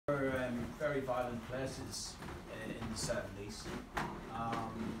very violent places in the 70s.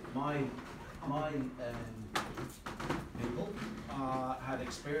 My people had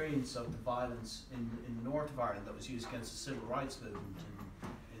experience of the violence in the north of Ireland that was used against the civil rights movement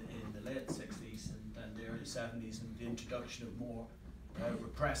in the late 60s and the early 70s, and the introduction of more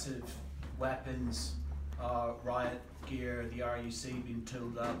repressive weapons, riot gear, the RUC being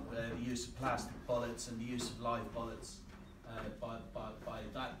tooled up, the use of plastic bullets and the use of live bullets by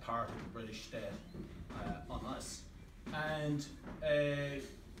that part of the British state on us. And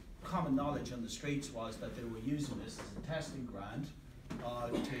common knowledge on the streets was that they were using this as a testing ground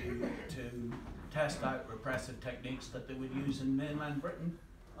to test out repressive techniques that they would use in mainland Britain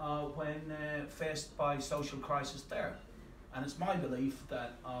when faced by social crisis there. And it's my belief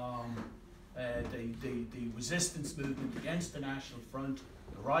that the resistance movement against the National Front,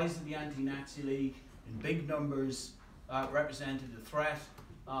 the rise of the Anti-Nazi League in big numbers represented a threat,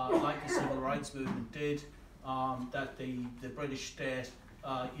 like the civil rights movement did, that the British state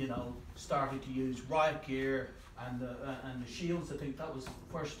started to use riot gear and the shields. I think that was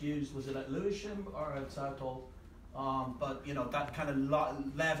first used, was it at Lewisham or at Southall? But that kind of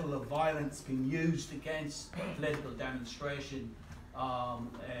level of violence being used against political demonstration,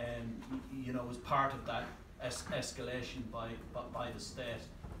 was part of that escalation by the state.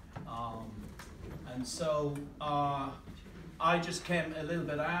 And so I just came a little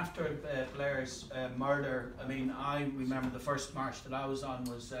bit after Blair's murder. I mean, I remember the first march that I was on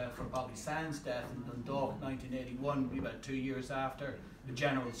was for Bobby Sands' death in Dundalk, 1981, about 2 years after the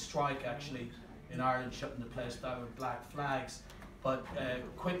general strike, actually, in Ireland, shutting the place down with black flags. But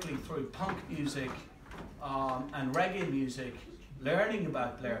quickly through punk music and reggae music, learning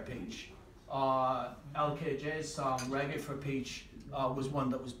about Blair Peach, LKJ's song Reggae for Peach was one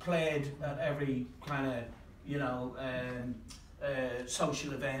that was played at every kind of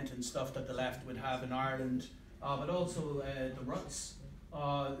social event and stuff that the left would have in Ireland, but also the Ruts.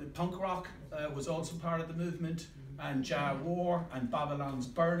 Punk rock was also part of the movement, and Jah War and Babylon's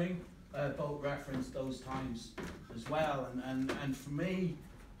Burning both referenced those times as well. And for me,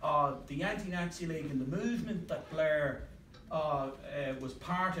 the Anti-Nazi League and the movement that Blair was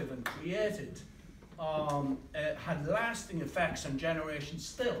part of and created had lasting effects on generations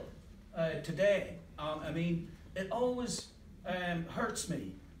still today. I mean, it always hurts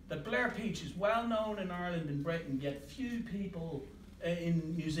me that Blair Peach is well known in Ireland and Britain, yet few people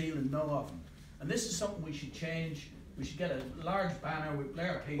in New Zealand know of him. And this is something we should change. We should get a large banner with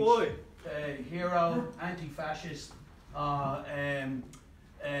Blair Peach, hero, anti-fascist, and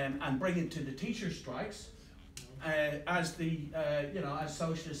bring it to the teacher strikes, as as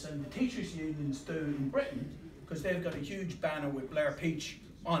socialists and the teachers' unions do in Britain, because they've got a huge banner with Blair Peach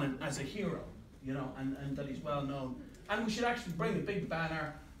on it as a hero, and that he's well known. And we should actually bring a big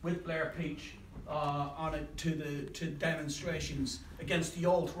banner with Blair Peach on it to demonstrations against the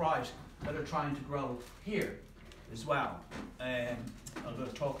alt-right that are trying to grow here as well. I'm going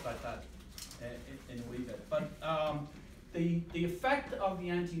to talk about that in a wee bit. But the effect of the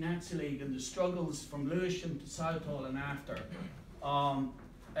Anti-Nazi League and the struggles from Lewisham to Southall and after,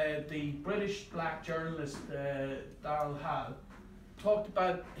 the British black journalist Darrell Hall talked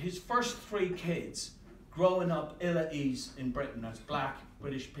about his first 3 kids growing up ill at ease in Britain as black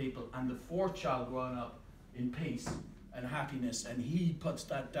British people, and the 4th child growing up in peace and happiness, and he puts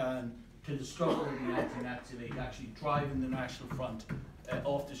that down to the struggle of the Anti-Nazi League actually driving the National Front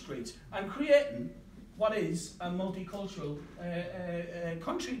off the streets and creating what is a multicultural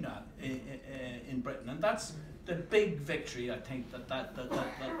country now in Britain. And that's the big victory, I think, that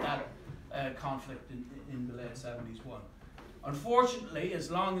conflict in the late 70s won. Unfortunately,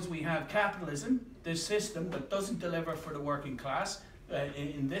 as long as we have capitalism, this system that doesn't deliver for the working class,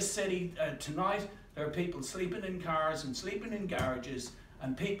 in this city tonight, there are people sleeping in cars and sleeping in garages,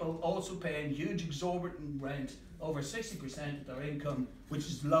 and people also paying huge exorbitant rent, over 60% of their income, which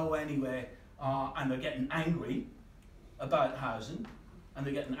is low anyway, and they're getting angry about housing, and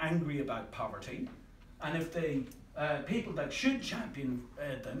they're getting angry about poverty. And if the people that should champion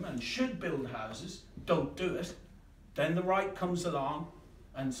them and should build houses don't do it, then the right comes along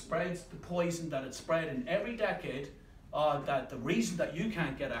and spreads the poison that it's spread in every decade, that the reason that you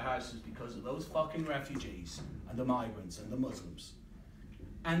can't get a house is because of those fucking refugees and the migrants and the Muslims.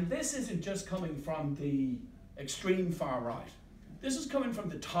 And this isn't just coming from the extreme far right. This is coming from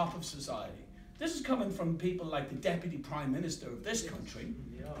the top of society. This is coming from people like the Deputy Prime Minister of this country,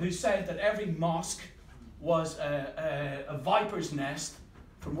 who said that every mosque was a viper's nest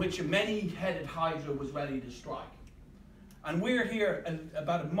from which a many-headed hydra was ready to strike. And we're here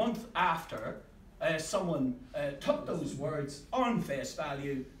about a month after someone took those words on face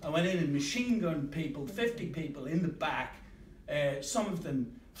value and went in and machine gunned people, 50 people in the back, some of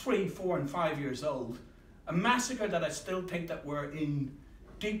them 3, 4 and 5 years old. A massacre that I still think that we're in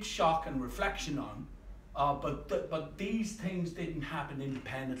deep shock and reflection on, but these things didn't happen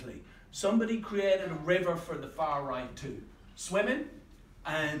independently. Somebody created a river for the far right to swim in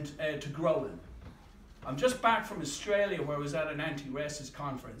and to grow in. I'm just back from Australia, where I was at an anti-racist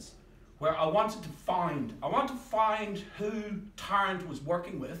conference, where I want to find who Tarrant was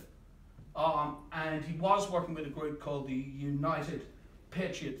working with, and he was working with a group called the United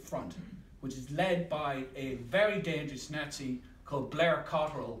Patriot Front, which is led by a very dangerous Nazi called Blair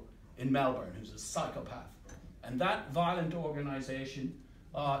Peach in Melbourne, who's a psychopath. And that violent organisation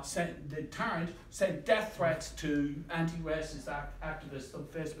Tarrant sent death threats to anti-racist activists on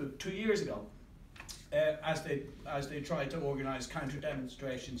Facebook 2 years ago, as they tried to organise counter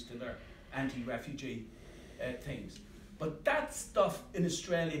demonstrations to their anti-refugee things. But that stuff in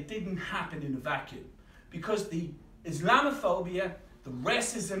Australia didn't happen in a vacuum, because the Islamophobia, the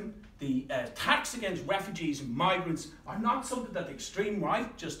racism, the attacks against refugees and migrants are not something that the extreme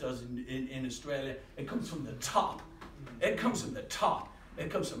right just does in Australia. It comes from the top. It comes from the top. It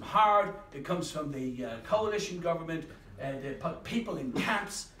comes from Howard. It comes from the coalition government. They put people in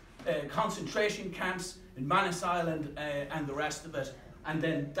camps, concentration camps in Manus Island and the rest of it, and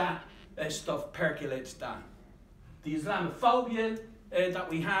then that stuff percolates down. The Islamophobia that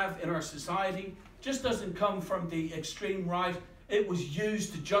we have in our society just doesn't come from the extreme right. It was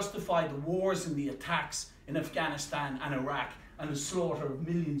used to justify the wars and the attacks in Afghanistan and Iraq and the slaughter of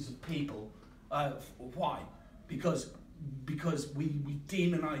millions of people. Why? Because we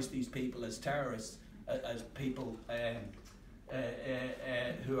demonize these people as terrorists, as people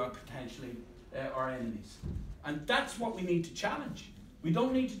who are potentially our enemies. And that's what we need to challenge. We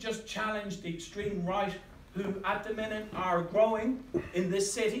don't need to just challenge the extreme right, who at the minute are growing in this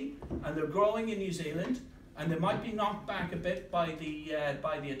city, and they're growing in New Zealand, and they might be knocked back a bit by the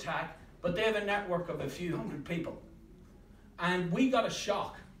attack, but they have a network of a few hundred people. And we got a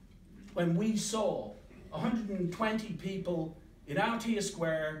shock when we saw 120 people in Aotearoa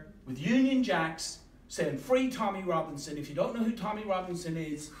Square with Union Jacks saying, "Free Tommy Robinson." If you don't know who Tommy Robinson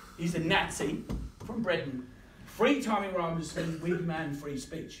is, he's a Nazi from Britain. "Free Tommy Robinson, we demand free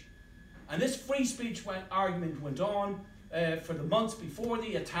speech." And this free speech argument went on for the months before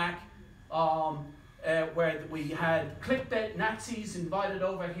the attack, where we had clickbait Nazis invited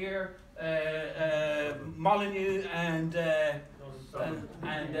over here, Molyneux and the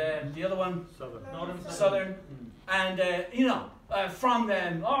other one, Southern, and from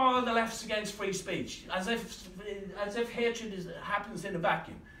them, oh, the left's against free speech, as if hatred happens in a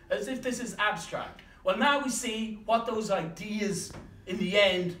vacuum, as if this is abstract. Well, now we see what those ideas in the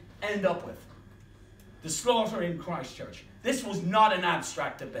end up with. The slaughter in Christchurch. This was not an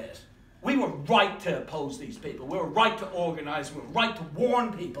abstract debate. We were right to oppose these people. We were right to organise. We were right to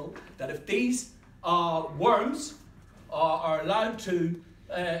warn people that if these worms are allowed to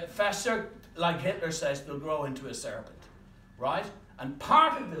fester, like Hitler says, they'll grow into a serpent, right? And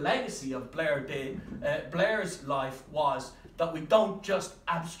part of the legacy of Blair's life was that we don't just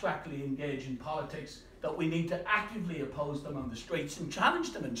abstractly engage in politics, that we need to actively oppose them on the streets and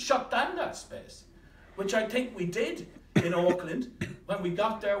challenge them and shut down that space, which I think we did in Auckland when we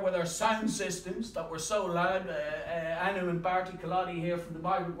got there with our sound systems that were so loud. Anu and Barty Kaladi here from the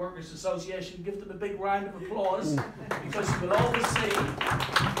Migrant Workers Association, give them a big round of applause, because you'll always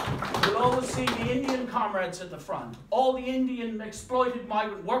see the Indian comrades at the front. All the Indian exploited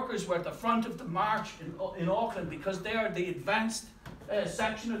migrant workers were at the front of the march in Auckland, because they are the advanced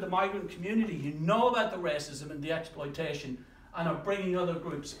section of the migrant community who know about the racism and the exploitation and are bringing other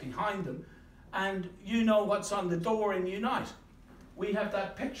groups behind them. And you know what's on the door in Unite. We have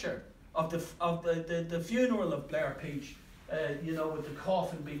that picture of the funeral of Blair Peach, with the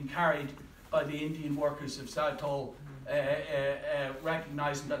coffin being carried by the Indian workers of Southall,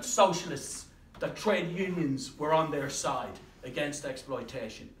 recognising that socialists, that trade unions were on their side against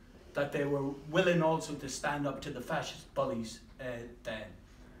exploitation, that they were willing also to stand up to the fascist bullies then.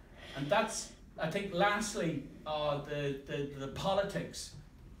 And that's, I think, lastly, the politics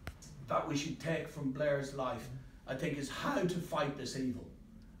that we should take from Blair's life, I think, is how to fight this evil.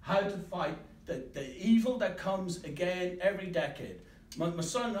 How to fight the evil that comes again every decade. My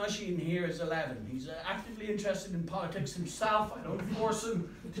son Oisín here is 11. He's actively interested in politics himself. I don't force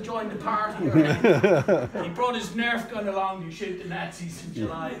him to join the party or anything. He brought his Nerf gun along to shoot the Nazis in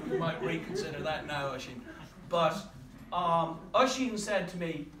July. We might reconsider that now, Oisín. But Oisín said to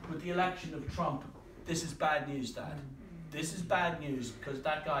me, with the election of Trump, "This is bad news, Dad. This is bad news, because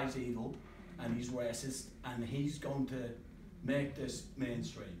that guy's evil, and he's racist, and he's going to make this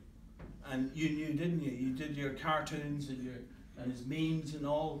mainstream. And you knew, didn't you? You did your cartoons and his memes and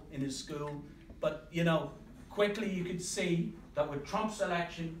all in his school. But, you know, quickly you could see that with Trump's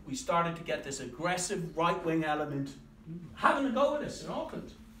election, we started to get this aggressive right-wing element having a go at us in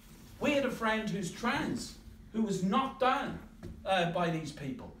Auckland. We had a friend who's trans, who was knocked down by these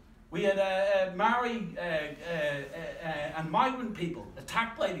people. We had Maori and migrant people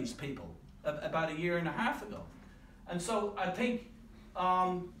attacked by these people about a year and a half ago. And so I think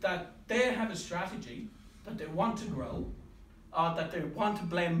that they have a strategy, that they want to grow, that they want to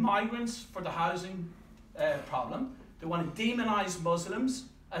blame migrants for the housing problem. They want to demonize Muslims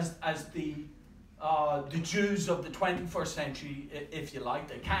as the Jews of the 21st century, if you like.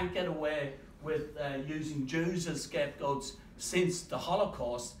 They can't get away with using Jews as scapegoats since the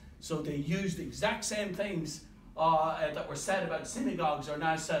Holocaust. So they use the exact same things that were said about synagogues are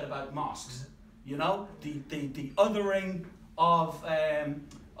now said about mosques. You know, the othering of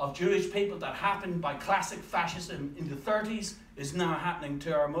Jewish people that happened by classic fascism in the 30s is now happening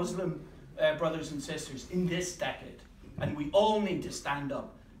to our Muslim brothers and sisters in this decade. And we all need to stand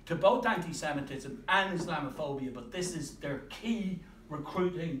up to both anti-Semitism and Islamophobia, but this is their key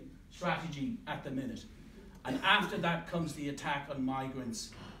recruiting strategy at the minute. And after that comes the attack on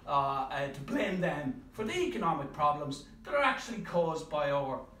migrants, to blame them for the economic problems that are actually caused by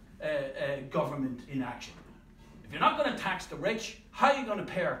our government inaction. If you're not going to tax the rich, how are you going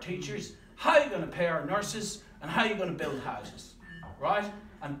to pay our teachers, how are you going to pay our nurses, and how are you going to build houses, right?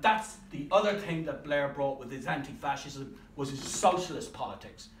 And that's the other thing that Blair brought with his anti-fascism, was his socialist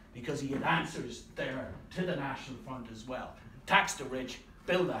politics, because he had answers there to the National Front as well. Tax the rich,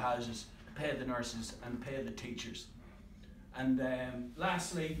 build the houses, pay the nurses, and pay the teachers. And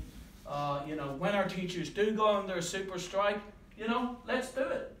lastly, you know, when our teachers do go on their super strike, you know, let's do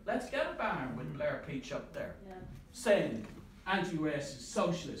it. Let's get a banner with Blair Peach up there, saying anti-racist,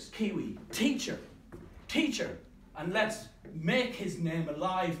 socialist, Kiwi, teacher, and let's make his name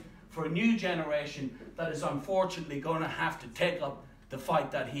alive for a new generation that is unfortunately going to have to take up the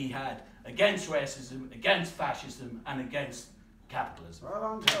fight that he had against racism, against fascism, and against capitalism. Right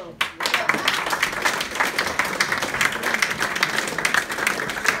on, Joe.